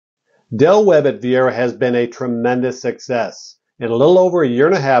Del Webb at Viera has been a tremendous success. In a little over a year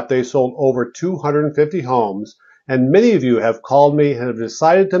and a half, they sold over 250 homes, and many of you have called me and have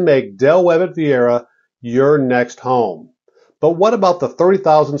decided to make Del Webb at Viera your next home. But what about the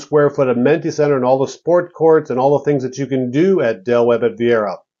 30,000 square foot amenity center and all the sport courts and all the things that you can do at Del Webb at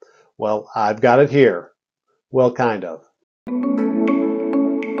Viera? Well, I've got it here. Well, kind of.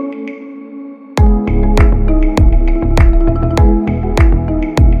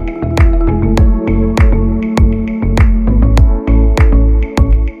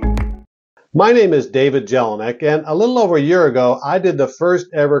 My name is David Jelinek, and a little over a year ago, I did the first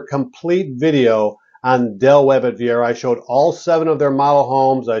ever complete video on Del Webb at Viera. I showed all 7 of their model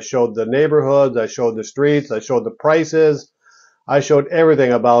homes. I showed the neighborhoods. I showed the streets. I showed the prices. I showed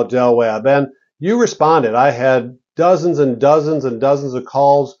everything about Del Webb, and you responded. I had dozens and dozens and dozens of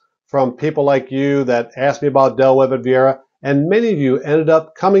calls from people like you that asked me about Del Webb at Viera, and many of you ended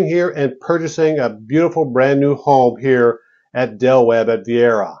up coming here and purchasing a beautiful brand new home here at Del Webb at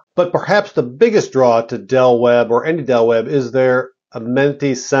Viera. But perhaps the biggest draw to Del Webb or any Del Webb is their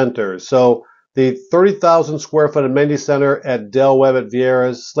amenity centers. So the 30,000 square foot amenity center at Del Webb at Viera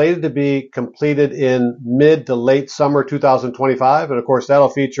is slated to be completed in mid to late summer 2025. And of course, that'll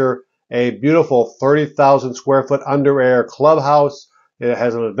feature a beautiful 30,000 square foot under air clubhouse. It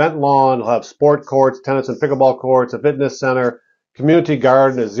has an event lawn. It'll have sport courts, tennis and pickleball courts, a fitness center, community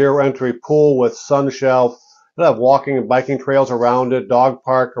garden, a zero entry pool with sun shelf. It'll have walking and biking trails around it, dog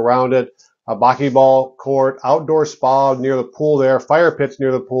park around it, a bocce court, outdoor spa near the pool there, fire pits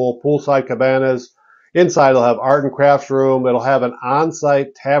near the pool, poolside cabanas. Inside it'll have art and crafts room. It'll have an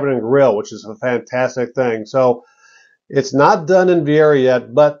on-site tavern and grill, which is a fantastic thing. So it's not done in Viera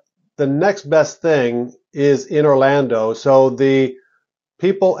yet, but the next best thing is in Orlando. So the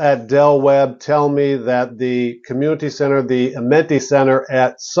people at Del Webb tell me that the community center, the amenity center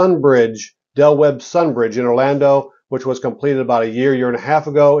at Sunbridge, Del Webb Sunbridge in Orlando, which was completed about a year and a half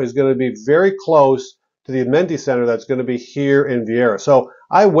ago, is going to be very close to the amenity center that's going to be here in Viera. So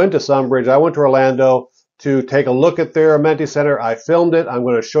I went to Sunbridge, I went to Orlando to take a look at their amenity center. I filmed it. I'm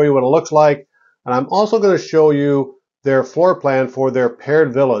going to show you what it looks like. And I'm also going to show you their floor plan for their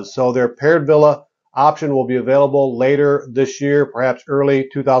paired villas. So their paired villa option will be available later this year, perhaps early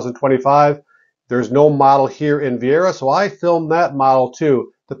 2025. There's no model here in Viera, so I filmed that model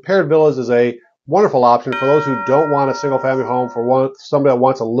too. The paired villas is a wonderful option for those who don't want a single family home, for somebody that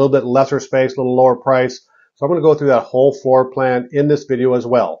wants a little bit lesser space, a little lower price. So I'm going to go through that whole floor plan in this video as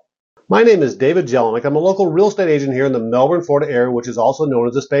well. My name is David Jelinek. I'm a local real estate agent here in the Melbourne, Florida area, which is also known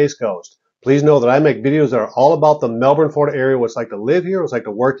as the Space Coast. Please know that I make videos that are all about the Melbourne, Florida area, what it's like to live here, what it's like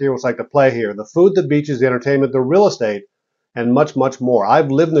to work here, what it's like to play here, the food, the beaches, the entertainment, the real estate, and much, much more.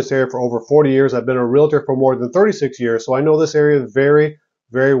 I've lived in this area for over 40 years. I've been a realtor for more than 36 years, so I know this area very,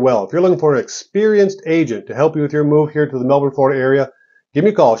 very well. If you're looking for an experienced agent to help you with your move here to the Melbourne, Florida area, give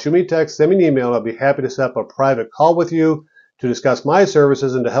me a call, shoot me a text, send me an email, and I'll be happy to set up a private call with you to discuss my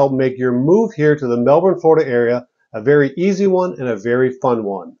services and to help make your move here to the Melbourne, Florida area a very easy one and a very fun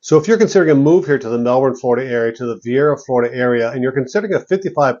one. So if you're considering a move here to the Melbourne, Florida area, to the Viera Florida area, and you're considering a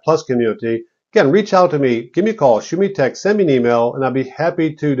 55 plus community, again, reach out to me, give me a call, shoot me a text, send me an email, and I'll be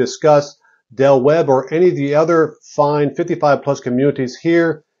happy to discuss Del Webb or any of the other fine 55 plus communities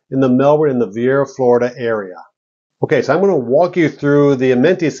here in the Melbourne and the Viera Florida area. Okay, so I'm going to walk you through the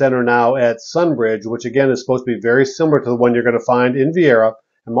amenity center now at Sunbridge, which again is supposed to be very similar to the one you're going to find in Viera.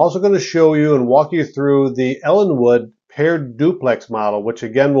 I'm also going to show you and walk you through the Ellenwood paired duplex model, which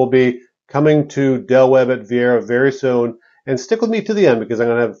again will be coming to Del Webb at Viera very soon. And stick with me to the end because I'm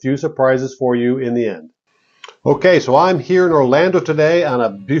going to have a few surprises for you in the end. Okay, so I'm here in Orlando today on a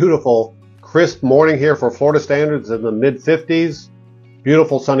beautiful crisp morning here for Florida standards in the mid-50s.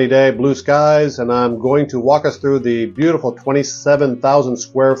 Beautiful sunny day, blue skies, and I'm going to walk us through the beautiful 27,000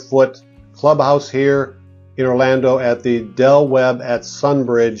 square foot clubhouse here in Orlando at the Del Webb at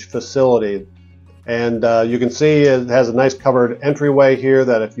Sunbridge facility. And you can see it has a nice covered entryway here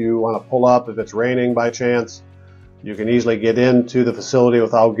that if you want to pull up, if it's raining by chance, you can easily get into the facility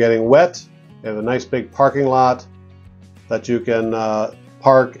without getting wet. You have a nice big parking lot that you can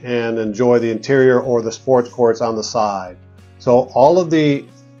park and enjoy the interior or the sports courts on the side. So all of the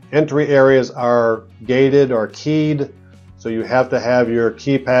entry areas are gated or keyed, so you have to have your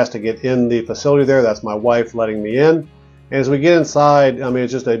key pass to get in the facility there. That's my wife letting me in. And as we get inside, I mean,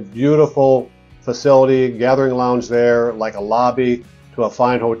 it's just a beautiful facility, gathering lounge there, like a lobby to a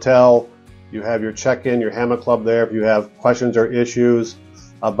fine hotel. You have your check-in, your hammock club there if you have questions or issues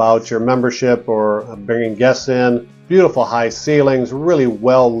about your membership or bringing guests in. Beautiful high ceilings, really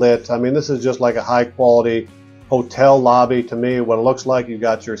well lit. I mean, this is just like a high quality hotel lobby to me, what it looks like. You've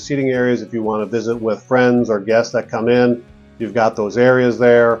got your seating areas if you want to visit with friends or guests that come in. You've got those areas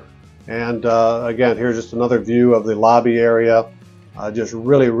there. And again, here's just another view of the lobby area. Just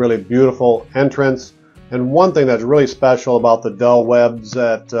really beautiful entrance. And one thing that's really special about the Del Webbs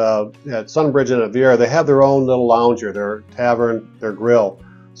at Sunbridge and at Viera, they have their own little lounge here, their tavern, their grill.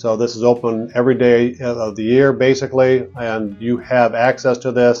 So this is open every day of the year, basically, and you have access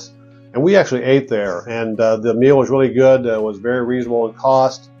to this. And we actually ate there, and the meal was really good. It was very reasonable in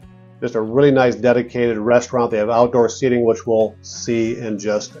cost. Just a really nice dedicated restaurant. They have outdoor seating, which we'll see in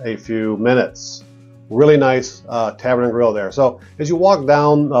just a few minutes. Really nice tavern and grill there. So as you walk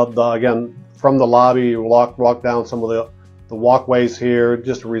down, again, from the lobby, you walk down some of the walkways here.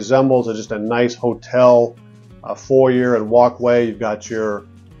 Just resembles just a nice hotel foyer and walkway. You've got your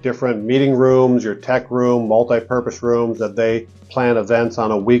different meeting rooms, your tech room, multi-purpose rooms that they plan events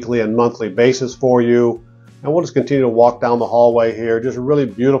on a weekly and monthly basis for you. And we'll just continue to walk down the hallway here. Just a really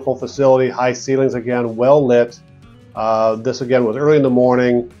beautiful facility, high ceilings again, well lit. This again was early in the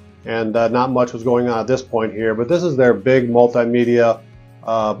morning, and not much was going on at this point here, but this is their big multimedia,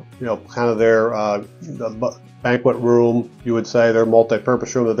 kind of their banquet room, you would say, their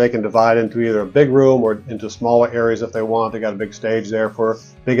multi-purpose room that they can divide into either a big room or into smaller areas if they want. They got a big stage there for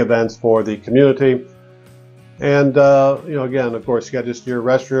big events for the community. And again, of course, you got just your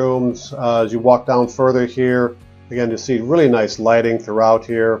restrooms. As you walk down further here, again, you see really nice lighting throughout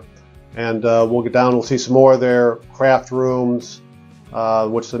here. And we'll get down, we'll see some more of their craft rooms,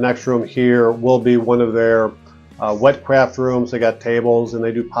 which the next room here will be one of their wet craft rooms. They got tables and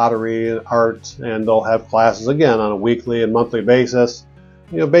they do pottery and art, and they'll have classes again on a weekly and monthly basis,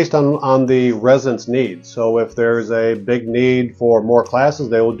 based on the residents' needs. So if there's a big need for more classes,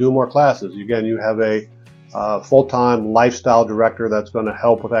 they will do more classes. Again, you have a full-time lifestyle director that's going to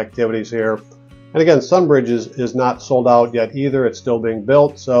help with activities here. And again, Sunbridge is not sold out yet either. It's still being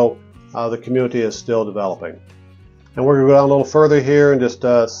built, so the community is still developing. And we're going to go down a little further here and just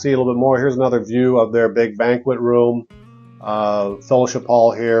see a little bit more. Here's another view of their big banquet room, fellowship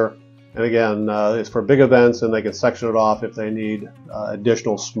hall here. And again, it's for big events, and they can section it off if they need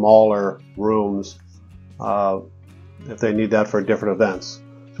additional smaller rooms, if they need that for different events.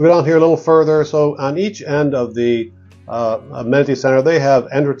 So go down here a little further. So on each end of the amenity center, they have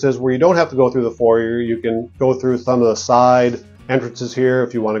entrances where you don't have to go through the foyer. You can go through some of the side entrances here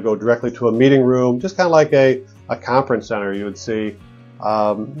if you want to go directly to a meeting room, just kind of like a conference center you would see.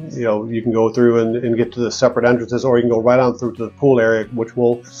 You can go through and get to the separate entrances, or you can go right on through to the pool area, which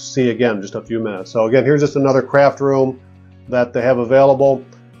we'll see again in just a few minutes. So again, here's just another craft room that they have available,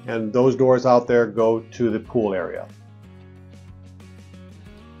 and those doors out there go to the pool area.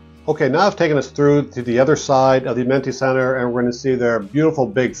 Okay, now I've taken us through to the other side of the amenity center, and we're going to see their beautiful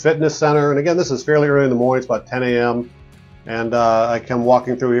big fitness center. And again, this is fairly early in the morning. It's about 10 a.m. And I come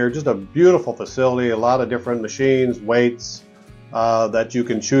walking through here, just a beautiful facility, a lot of different machines, weights that you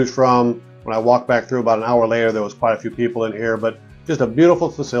can choose from. When I walked back through about an hour later, there was quite a few people in here, but just a beautiful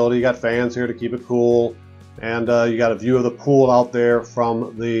facility. You got fans here to keep it cool, and you got a view of the pool out there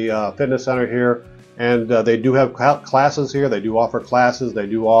from the fitness center here. And they do have classes here. They do offer classes. They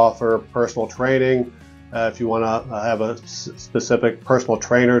do offer personal training. If you want to have a specific personal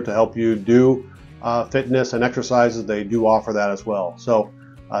trainer to help you do fitness and exercises, they do offer that as well. So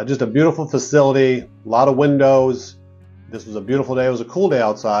just a beautiful facility, a lot of windows. This was a beautiful day. It was a cool day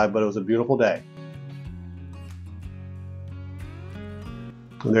outside, but it was a beautiful day.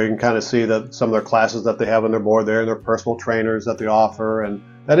 And there you can kind of see that some of their classes that they have on their board there, and their personal trainers that they offer, and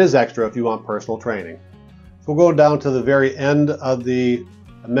that is extra if you want personal training. So we'll go down to the very end of the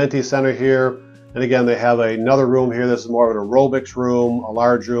amenity center here, and again, they have another room here. This is more of an aerobics room, a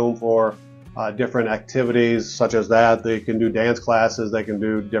large room for different activities such as that. They can do dance classes, they can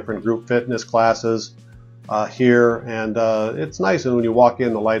do different group fitness classes here, and it's nice, and when you walk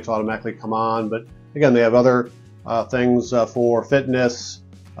in, the lights automatically come on. But again, they have other things for fitness.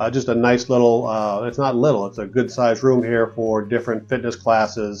 Just a nice little, it's not little, it's a good sized room here for different fitness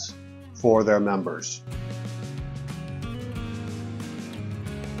classes for their members.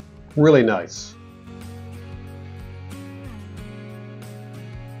 Really nice.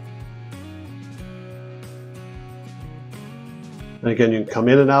 And again, you can come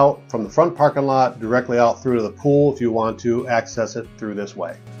in and out from the front parking lot, directly out through to the pool if you want to access it through this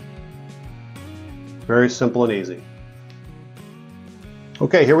way. Very simple and easy.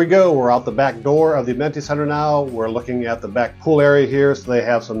 Okay, here we go. We're out the back door of the amenity center now. We're looking at the back pool area here, so they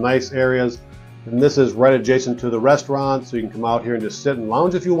have some nice areas. And this is right adjacent to the restaurant, so you can come out here and just sit and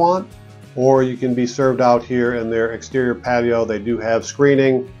lounge if you want, or you can be served out here in their exterior patio. They do have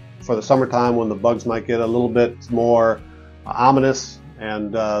screening, for the summertime when the bugs might get a little bit more ominous,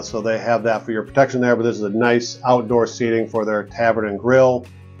 and so they have that for your protection there. But this is a nice outdoor seating for their tavern and grill.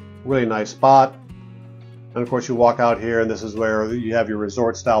 Really nice spot. And of course you walk out here and this is where you have your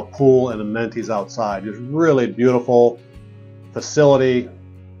resort style pool and amenities outside. Just really beautiful facility,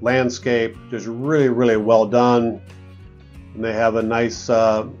 landscape, just really well done. And they have a nice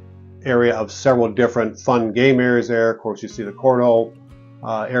area of several different fun game areas there. Of course you see the cornhole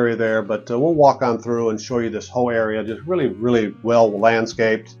area there, but we'll walk on through and show you this whole area. Just really well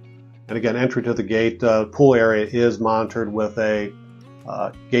landscaped. And again, entry to the gate pool area is monitored with a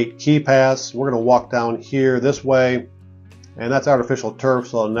gate key pass. We're going to walk down here this way, and that's artificial turf,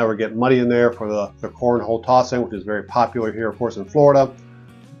 so it'll never get muddy in there for the cornhole tossing, which is very popular here, of course, in Florida.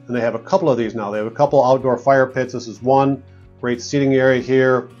 And they have a couple of these now. They have a couple outdoor fire pits. This is one great seating area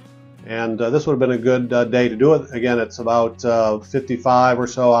here, and this would have been a good day to do it. Again, it's about 55 or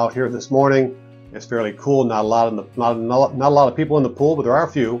so out here this morning. It's fairly cool. Not a lot of people in the pool, but there are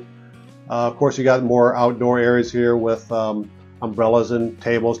a few. Of course, you got more outdoor areas here with umbrellas and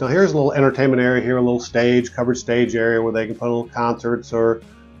tables. Now here's a little entertainment area here, a little stage, covered stage area where they can put little concerts or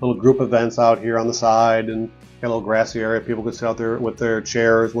little group events out here on the side, and got a little grassy area. People can sit out there with their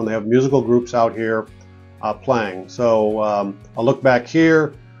chairs when they have musical groups out here playing. So I'll look back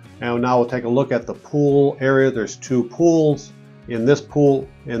here, and now we'll take a look at the pool area. There's two pools. In this pool,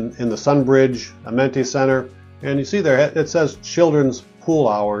 in the Sunbridge Amenity Center, and you see there it says children's pool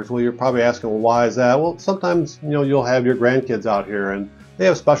hours. Well, you're probably asking, well, why is that? Well, sometimes you'll have your grandkids out here, and they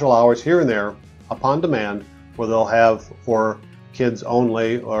have special hours here and there upon demand where they'll have for kids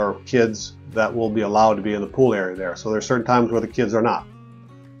only, or kids that will be allowed to be in the pool area there. So there's certain times where the kids are not.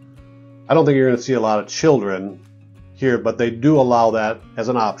 I don't think you're going to see a lot of children here, but they do allow that as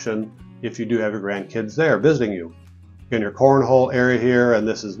an option if you do have your grandkids there visiting you. In your cornhole area here, and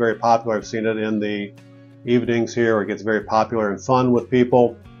this is very popular. I've seen it in the evenings here where it gets very popular and fun with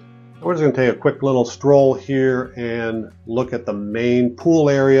people. We're just going to take a quick little stroll here and look at the main pool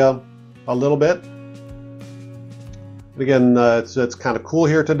area a little bit. Again, it's kind of cool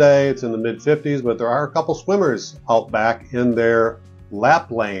here today. It's in the mid-50s, but there are a couple swimmers out back in their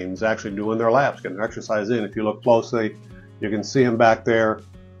lap lanes, actually doing their laps, getting their exercise in. If you look closely, you can see them back there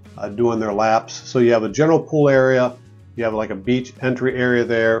doing their laps. So you have a general pool area. You have like a beach entry area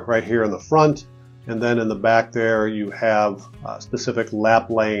there right here in the front. And then in the back there, you have specific lap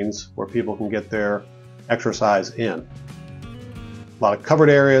lanes where people can get their exercise in. A lot of covered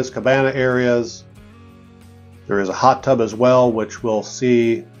areas, cabana areas. There is a hot tub as well, which we'll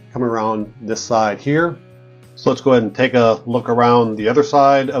see coming around this side here. So let's go ahead and take a look around the other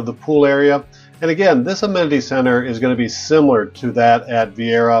side of the pool area. And again, this amenity center is going to be similar to that at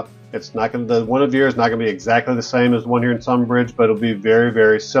Viera. It's not going to, the one at Viera is not going to be exactly the same as the one here in Sunbridge, but it'll be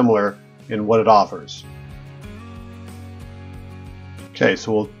very similar in what it offers. Okay,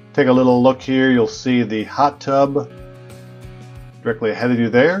 so we'll take a little look here. You'll see the hot tub directly ahead of you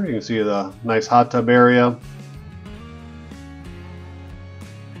there. You can see the nice hot tub area.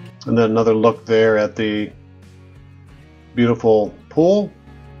 And then another look there at the beautiful pool.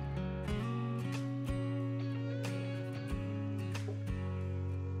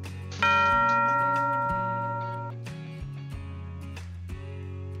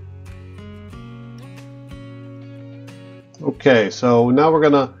 Okay, so now we're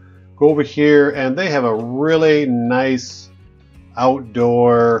gonna go over here, and they have a really nice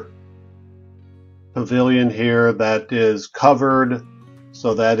outdoor pavilion here that is covered,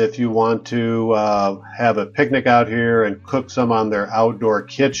 so that if you want to have a picnic out here and cook some on their outdoor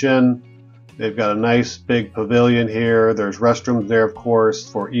kitchen, they've got a nice big pavilion here. There's restrooms there, of course,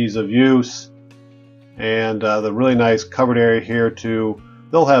 for ease of use, and the really nice covered area here too.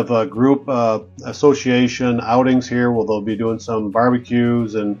 They'll have group association outings here where they'll be doing some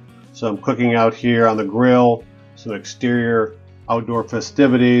barbecues and some cooking out here on the grill, some exterior outdoor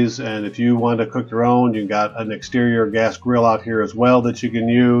festivities, and if you want to cook your own, you've got an exterior gas grill out here as well that you can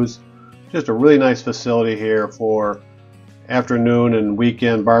use. Just a really nice facility here for afternoon and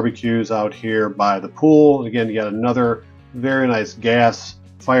weekend barbecues out here by the pool. Again, you got another very nice gas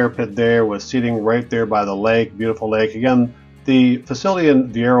fire pit there with seating right there by the lake, beautiful lake. Again, the facility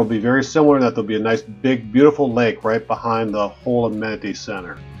in Viera will be very similar in that there'll be a nice big beautiful lake right behind the whole amenity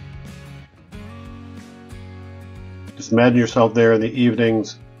center. Just imagine yourself there in the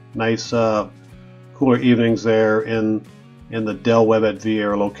evenings, nice cooler evenings there in the Del Webb at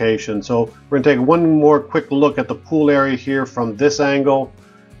Viera location. So we're going to take one more quick look at the pool area here from this angle.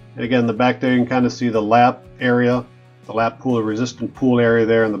 And again, the back there you can kind of see the lap area, the lap pool, the resistant pool area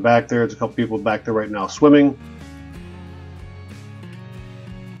there in the back there. There's a couple people back there right now swimming.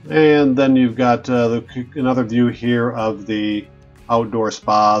 And then you've got another view here of the outdoor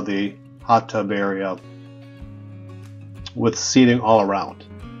spa, the hot tub area, with seating all around.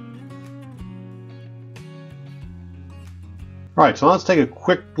 All right, so let's take a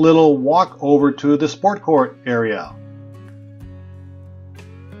quick little walk over to the sport court area.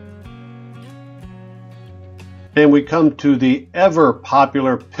 And we come to the ever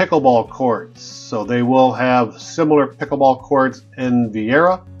popular pickleball courts. So they will have similar pickleball courts in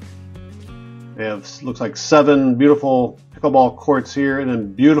Viera. They have, looks like 7 beautiful pickleball courts here and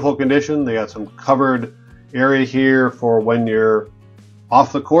in beautiful condition. They got some covered area here for when you're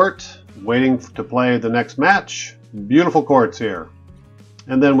off the court, waiting to play the next match. Beautiful courts here.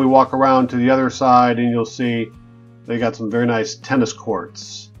 And then we walk around to the other side and you'll see they got some very nice tennis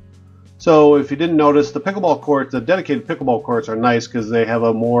courts. So if you didn't notice, the pickleball courts, the dedicated pickleball courts are nice because they have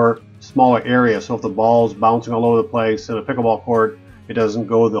a more smaller area. So if the ball's bouncing all over the place in a pickleball court, it doesn't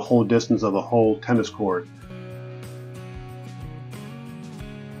go the whole distance of a whole tennis court.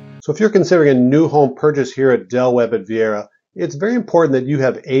 So if you're considering a new home purchase here at Del Webb at Viera, it's very important that you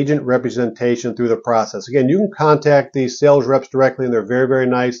have agent representation through the process. Again, you can contact these sales reps directly and they're very, very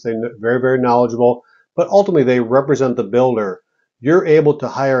nice. They're very, very knowledgeable, but ultimately they represent the builder. You're able to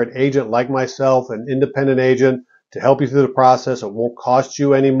hire an agent like myself, an independent agent, to help you through the process. It won't cost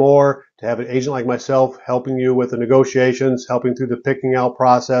you any more to have an agent like myself helping you with the negotiations, helping through the picking out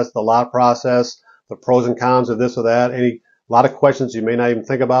process, the lot process, the pros and cons of this or that, a lot of questions you may not even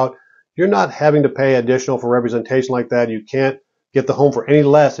think about. You're not having to pay additional for representation like that. You can't get the home for any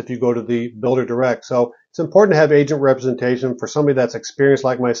less if you go to the builder direct. So it's important to have agent representation for somebody that's experienced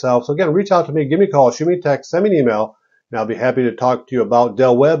like myself. So again, reach out to me, give me a call, shoot me a text, send me an email, and I'll be happy to talk to you about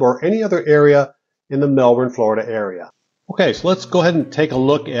Del Webb or any other area in the Melbourne, Florida area. Okay, so let's go ahead and take a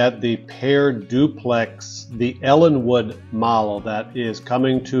look at the paired duplex, the Ellenwood model that is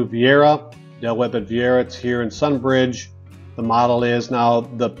coming to Viera, Del Webb at Viera. It's here in Sunbridge. The model is now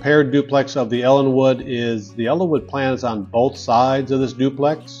the paired duplex of the Ellenwood plan is on both sides of this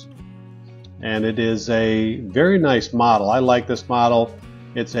duplex. And it is a very nice model. I like this model.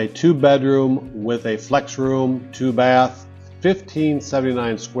 It's a 2-bedroom with a flex room, 2-bath,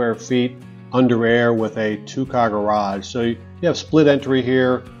 1,579 square feet under air with a 2-car garage. So you have split entry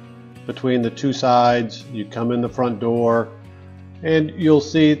here between the 2 sides. You come in the front door and you'll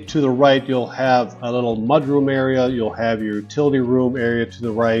see to the right you'll have a little mudroom area. You'll have your utility room area to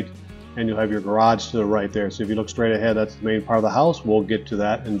the right and you'll have your garage to the right there. So if you look straight ahead, that's the main part of the house. We'll get to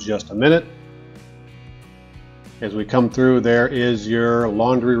that in just a minute. As we come through, there is your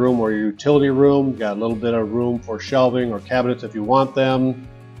laundry room or your utility room. Got a little bit of room for shelving or cabinets if you want them.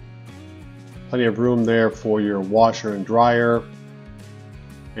 Plenty of room there for your washer and dryer.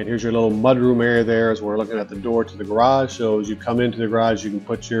 And here's your little mudroom area there as we're looking at the door to the garage. So as you come into the garage, you can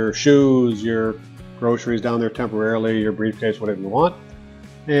put your shoes, your groceries down there temporarily, your briefcase, whatever you want.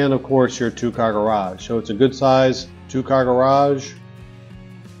 And of course, your 2-car garage. So it's a good size 2-car garage.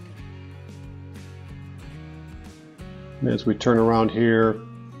 As we turn around here,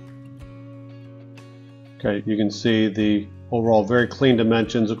 okay, you can see the overall very clean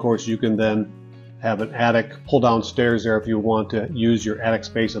dimensions. Of course, you can then have an attic, pull down stairs there if you want to use your attic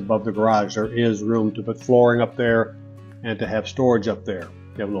space above the garage. There is room to put flooring up there and to have storage up there.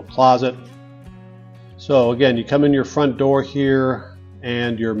 You have a little closet. So again, you come in your front door here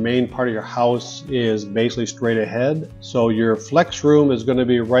and your main part of your house is basically straight ahead. So your flex room is going to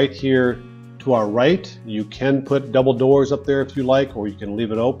be right here to our right. You can put double doors up there if you like, or you can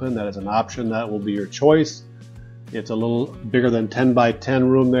leave it open. That is an option. That will be your choice. It's a little bigger than 10 by 10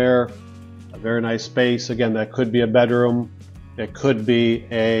 room there. A very nice space. Again, that could be a bedroom. It could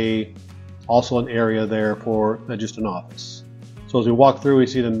be also an area there for just an office. So as we walk through, we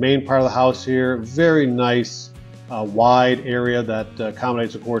see the main part of the house here. Very nice wide area that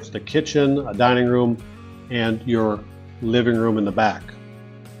accommodates, of course, the kitchen, a dining room, and your living room in the back.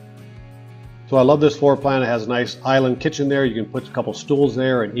 So I love this floor plan. It has a nice island kitchen there. You can put a couple stools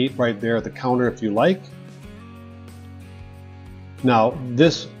there and eat right there at the counter if you like. Now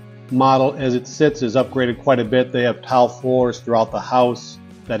this model as it sits is upgraded quite a bit. They have tile floors throughout the house.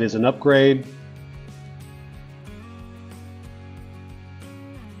 That is an upgrade.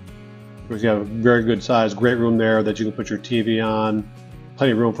 Of course, you have a very good size, great room there that you can put your TV on.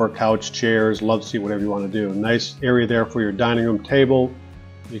 Plenty of room for a couch, chairs, love seat, whatever you want to do. Nice area there for your dining room table.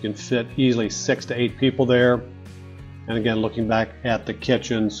 You can fit easily 6 to 8 people there. And again, looking back at the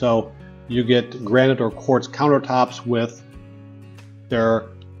kitchen, so you get granite or quartz countertops with their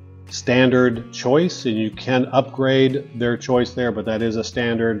standard choice, and you can upgrade their choice there, but that is a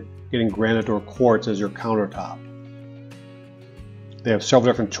standard, getting granite or quartz as your countertop. They have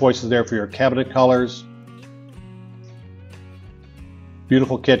several different choices there for your cabinet colors.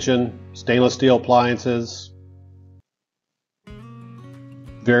 Beautiful kitchen, stainless steel appliances.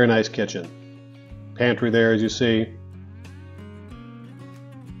 Very nice kitchen. Pantry there, as you see.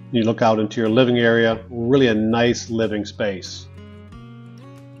 You look out into your living area, really a nice living space.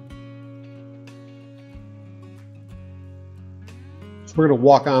 So we're going to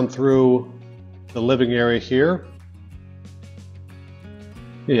walk on through the living area here.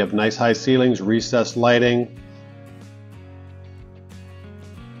 You have nice high ceilings, recessed lighting.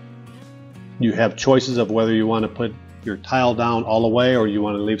 You have choices of whether you want to put your tile down all the way or you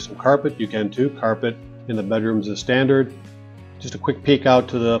want to leave some carpet. You can too. Carpet in the bedrooms is standard. Just a quick peek out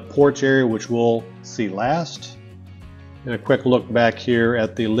to the porch area, which we'll see last. And a quick look back here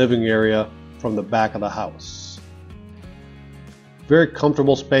at the living area from the back of the house. Very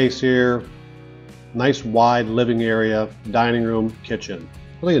comfortable space here. Nice wide living area, dining room, kitchen.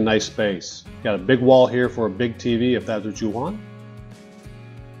 Really a nice space. Got a big wall here for a big TV if that's what you want.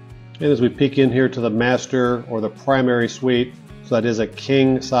 And as we peek in here to the master or the primary suite, so that is a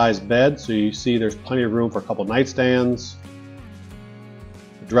king size bed. So you see there's plenty of room for a couple nightstands,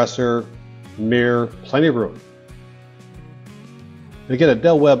 dresser, mirror, plenty of room. And again, at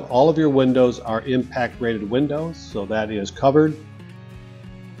Del Webb, all of your windows are impact rated windows, so that is covered.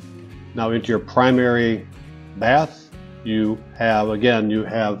 Now into your primary bath, you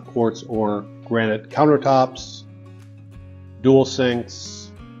have quartz or granite countertops, dual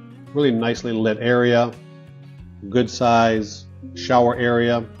sinks, really nicely lit area, good size shower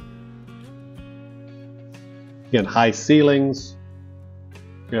area. Again, high ceilings.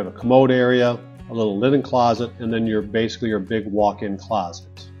 You have a commode area, a little linen closet, and then basically your big walk-in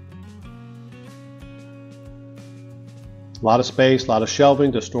closet. A lot of space, a lot of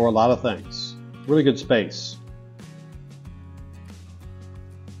shelving to store a lot of things. Really good space.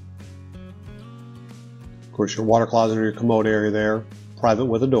 Of course, your water closet or your commode area there, private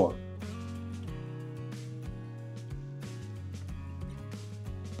with a door.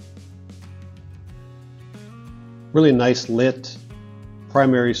 Really nice lit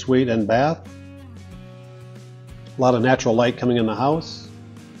primary suite and bath. A lot of natural light coming in the house.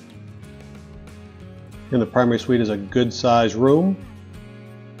 And the primary suite is a good sized room.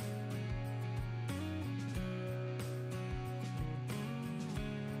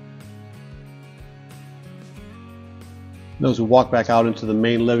 Those who walk back out into the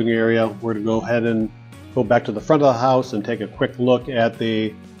main living area, we're going to go ahead and go back to the front of the house and take a quick look at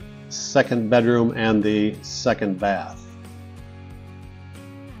the second bedroom and the second bath.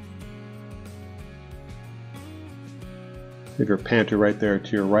 You have your pantry right there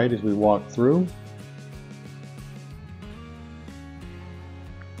to your right as we walk through.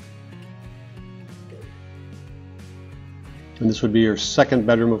 And this would be your second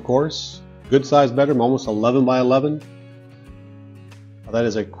bedroom, of course. Good sized bedroom, almost 11 by 11. That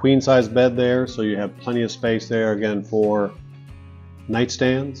is a queen size bed there, so you have plenty of space there again for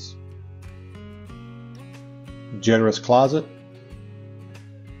nightstands. Generous closet.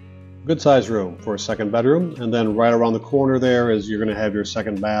 Good sized room for a second bedroom, and then right around the corner there is you're going to have your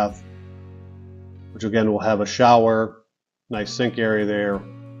second bath, which again will have a shower, nice sink area there.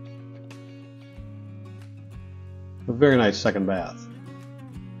 A very nice second bath.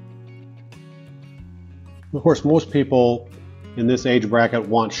 Of course, most people in this age bracket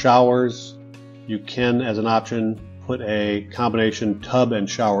want showers. You can, as an option, put a combination tub and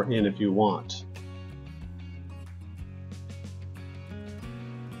shower in if you want.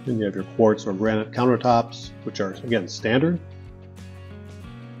 And you have your quartz or granite countertops, which are, again, standard.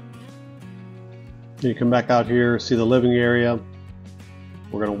 And you come back out here, see the living area.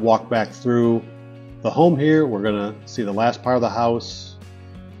 We're going to walk back through the home here. We're going to see the last part of the house,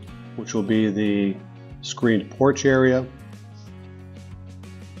 which will be the screened porch area.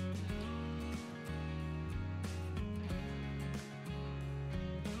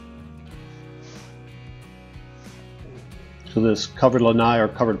 So this covered lanai or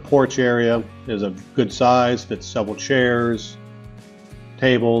covered porch area is a good size, fits several chairs,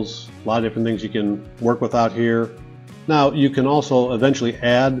 tables, a lot of different things you can work with out here. Now you can also eventually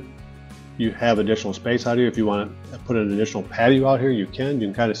add, you have additional space out here. If you want to put an additional patio out here, you can. You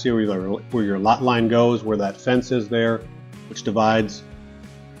can kind of see where your lot line goes, where that fence is there, which divides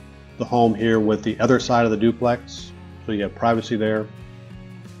the home here with the other side of the duplex. So you have privacy there,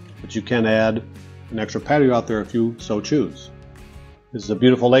 but you can add an extra patio out there if you so choose. This is a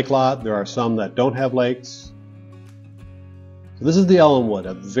beautiful lake lot. There are some that don't have lakes. So this is the Ellenwood,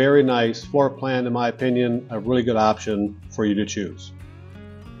 a very nice floor plan in my opinion, a really good option for you to choose.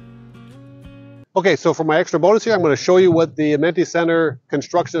 Okay, so for my extra bonus here, I'm going to show you what the Amenity Center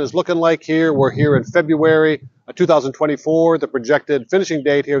construction is looking like here. We're here in February of 2024. The projected finishing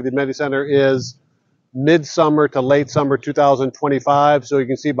date here of the Amenity Center is midsummer to late summer 2025. So you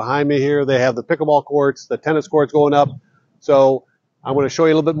can see behind me here, they have the pickleball courts, the tennis courts going up. So I'm going to show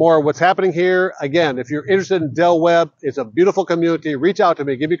you a little bit more of what's happening here. Again, if you're interested in Del Webb, it's a beautiful community. Reach out to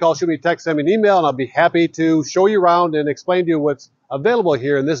me, give me a call, shoot me a text, send me an email, and I'll be happy to show you around and explain to you what's available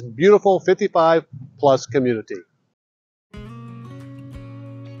here in this beautiful 55 plus community.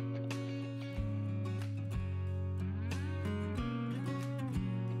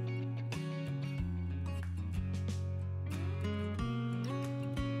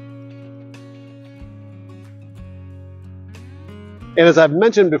 And as I've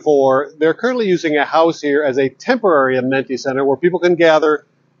mentioned before, they're currently using a house here as a temporary amenity center where people can gather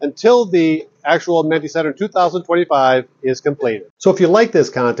until the actual amenity center in 2025 is completed. So if you like this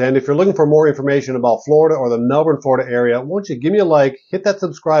content, if you're looking for more information about Florida or the Melbourne, Florida area, why don't you give me a like, hit that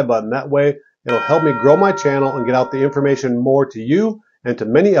subscribe button. That way it'll help me grow my channel and get out the information more to you and to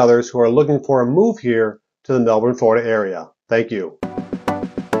many others who are looking for a move here to the Melbourne, Florida area. Thank you.